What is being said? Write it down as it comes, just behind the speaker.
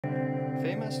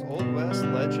famous Old West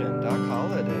legend Doc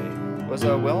Holliday was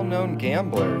a well-known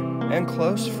gambler and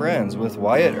close friends with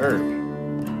Wyatt Earp.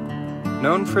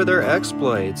 Known for their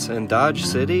exploits in Dodge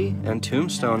City and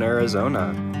Tombstone,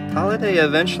 Arizona, Holliday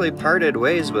eventually parted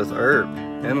ways with Earp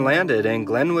and landed in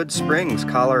Glenwood Springs,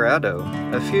 Colorado,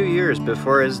 a few years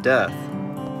before his death.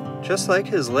 Just like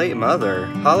his late mother,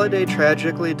 Holliday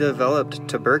tragically developed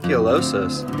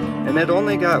tuberculosis, and it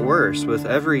only got worse with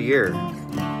every year.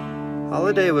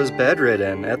 Holliday was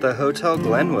bedridden at the Hotel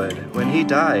Glenwood when he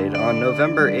died on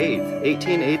November 8,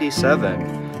 1887,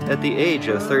 at the age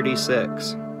of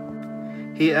 36.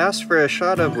 He asked for a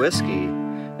shot of whiskey,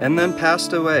 and then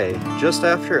passed away just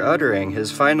after uttering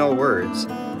his final words,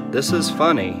 "This is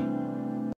funny."